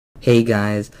Hey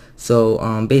guys, so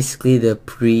basically the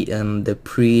pre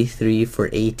 3 for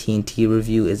AT&T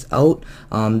review is out.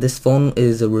 This phone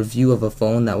is a review of a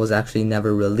phone that was actually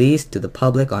never released to the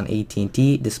public on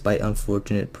AT&T despite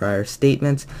unfortunate prior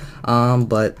statements.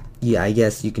 But yeah, I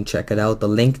guess you can check it out. The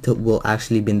link will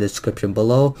actually be in the description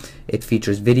below. It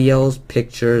features videos,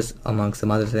 pictures, among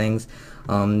some other things.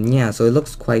 Yeah, so it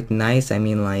looks quite nice. I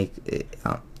mean, like it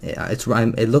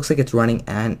looks like it's running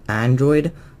an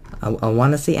Android. I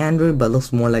want to say Android, but it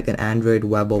looks more like an Android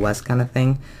Web OS kind of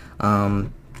thing.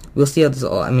 We'll see how this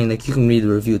all, I mean, like, you can read the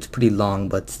review. It's pretty long,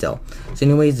 but still. So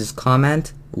anyways, just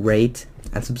comment, rate,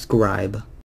 and subscribe.